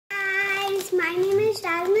my name is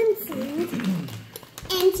Jasmine,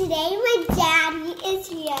 and today my daddy is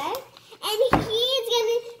here, and he's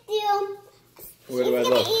gonna do. Where do I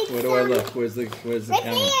look? Where do I look? Where's the right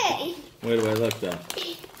camera? There. Where do I look though?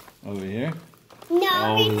 Over here? No,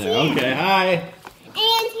 Over right there. here. Okay, hi.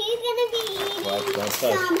 And he's gonna be eating Watch.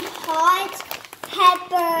 some hot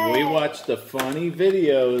pepper. We watched the funny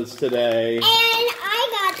videos today. And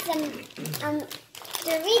I got some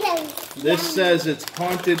Doritos. This says it's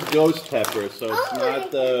haunted ghost pepper, so it's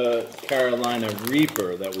not the Carolina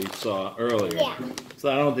Reaper that we saw earlier. Yeah. So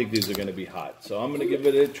I don't think these are going to be hot. So I'm going to give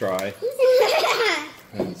it a try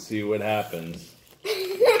and see what happens.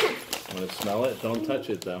 Want to smell it? Don't touch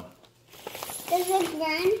it though. Does it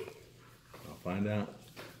burn? I'll find out.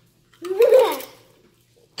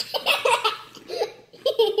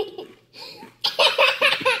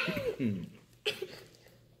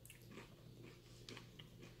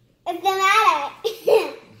 What's the matter?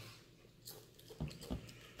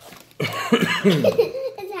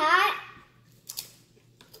 It's hot.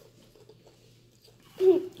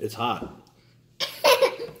 It's hot.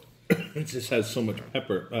 It just has so much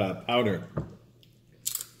pepper powder.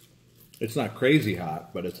 It's not crazy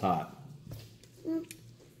hot, but it's hot. Do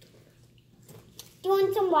you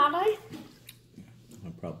want some water? I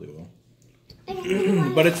probably will.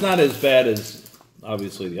 But it's not as bad as,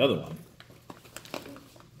 obviously, the other one.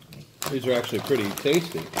 These are actually pretty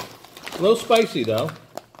tasty. A little spicy, though.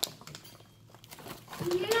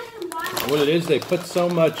 What it is, they put so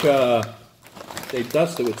much, they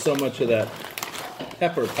dust it with so much of that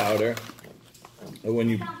pepper powder that when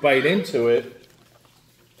you bite into it,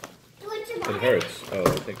 it hurts. Oh,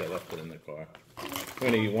 I think I left it in the car. I'm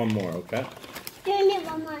going to eat one more, okay? You're gonna eat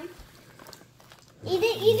one more. Eat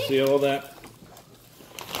it. See all that?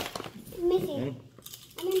 Let me see.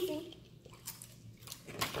 Let me see.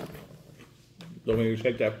 So when you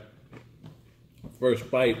take that first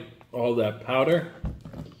bite, all that powder,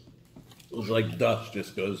 it was like dust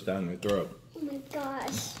just goes down your throat. Oh my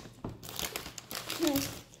gosh.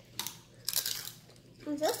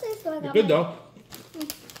 I'm so sorry. You're good though.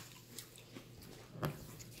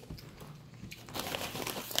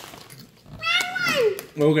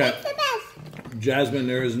 Okay. It's the best. Jasmine,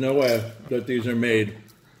 there is no way that these are made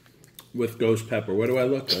with ghost pepper. Where do I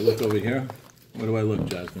look? I look over here. Where do I look,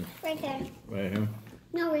 Jasmine? Right there. Right here?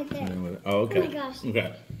 No, right there. Oh, okay. Oh my gosh.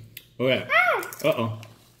 Okay. Okay. Ah! Uh-oh.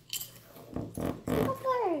 Go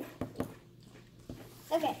for it.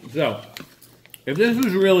 Okay. So, if this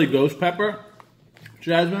was really ghost pepper,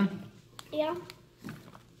 Jasmine, Yeah.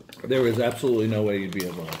 there is absolutely no way you'd be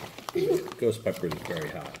able to. Ghost pepper is very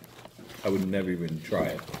hot. I would never even try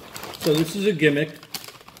it. So this is a gimmick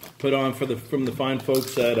put on from the fine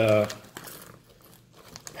folks at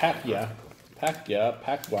Pacquiao,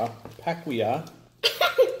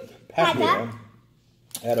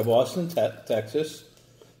 out of Austin, Texas.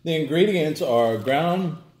 The ingredients are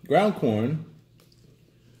ground corn,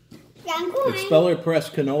 expeller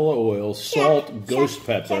pressed canola oil, salt, ghost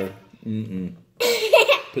pepper,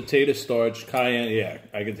 potato starch, cayenne. Yeah,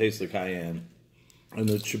 I can taste the cayenne. And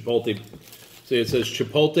the chipotle, see it says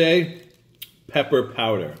chipotle pepper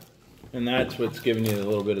powder, and that's what's giving you a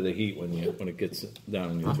little bit of the heat when it gets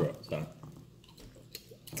down in your throat. So,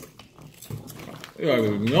 yeah,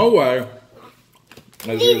 there's no way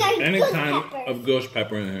that there's any kind of ghost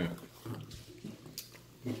pepper in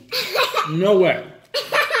here. No way.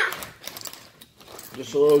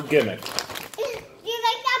 Just a little gimmick. You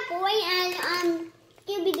like that boy and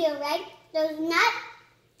Scooby-Doo, right? There's no.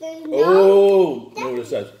 Oh, know what it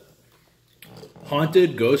says?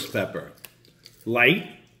 Haunted ghost pepper. Light,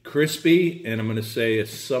 crispy, and I'm going to say it's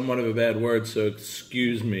somewhat of a bad word, so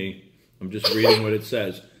excuse me. I'm just reading what it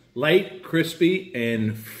says. Light, crispy,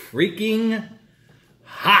 and freaking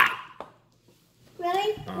hot.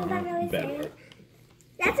 Really? Is that really Bad scary? word.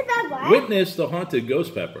 That's a bad word. Witness the haunted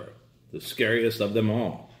ghost pepper, the scariest of them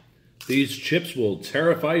all. These chips will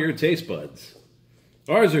terrify your taste buds.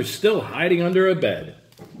 Ours are still hiding under a bed.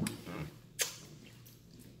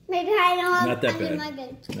 Maybe I don't Not that under bad. my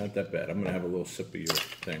bed. Not that bad. I'm going to have a little sip of your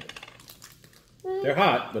thing. They're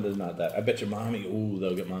hot, but it's not that. I bet your mommy, ooh,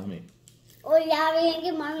 they'll get mommy. Oh yeah, we can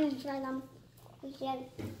get mommy to try them. We should.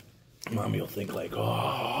 Mommy will think like,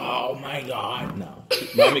 oh my God. No.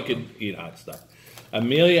 Mommy could eat hot stuff.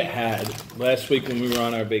 Amelia had, last week when we were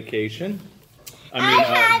on our vacation,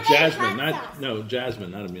 Jasmine,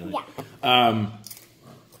 Jasmine, not Amelia. Yeah.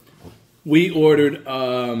 We ordered,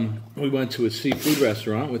 we went to a seafood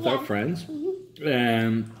restaurant with our friends,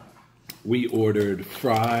 and we ordered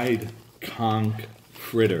fried conch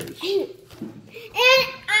fritters. And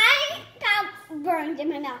I got burned in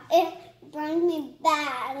my mouth. burns me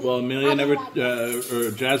bad. Well, Amelia never,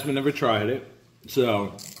 or Jasmine never tried it.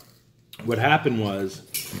 So what happened was,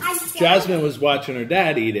 Jasmine was watching her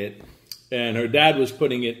dad eat it, and her dad was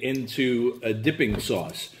putting it into a dipping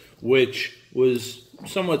sauce, which was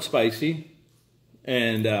somewhat spicy.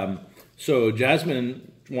 And so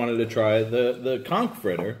Jasmine wanted to try the conch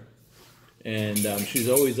fritter, and she's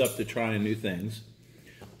always up to trying new things.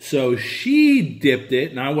 So she dipped it,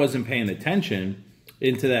 and I wasn't paying attention,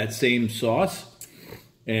 into that same sauce,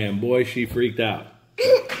 and boy, she freaked out.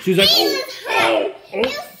 She was like, It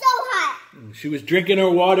was so hot. She was drinking her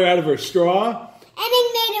water out of her straw. And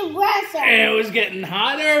it made it worse. And it was getting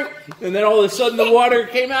hotter. And then all of a sudden the water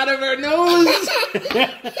came out of her nose.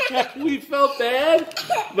 We felt bad.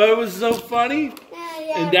 But it was so funny.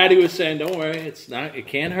 And Daddy was saying, don't worry, it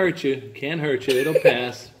can't hurt you. It can't hurt you. It'll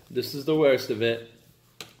pass. This is the worst of it.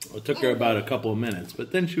 It took her about a couple of minutes.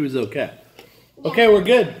 But then she was okay. Okay, we're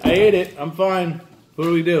good. I ate it. I'm fine. What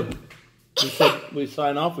do we do? We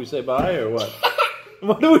sign off? We say bye or what?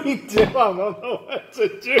 What do we do? I don't know what to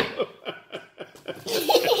do. Daddy's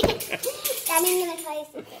gonna tell you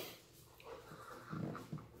something.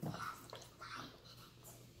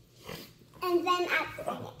 And then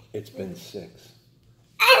It's been 6.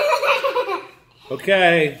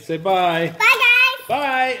 Okay, say bye. Bye, guys.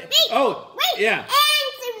 Bye. Wait. Yeah. And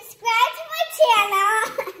subscribe to my channel.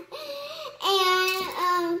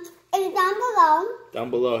 And it's down below. Down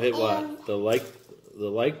below, hit what? The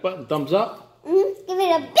like button, thumbs up. Give it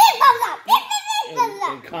a big thumbs up. Big thumbs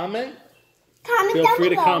up. And comment. Comment Feel down free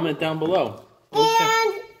below. to comment down below.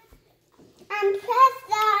 Okay. And press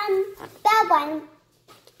the bell button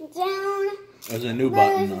down. There's a new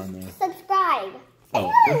button on there. Subscribe.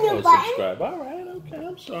 Oh, New button. subscribe. All right, okay,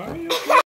 I'm sorry. Okay.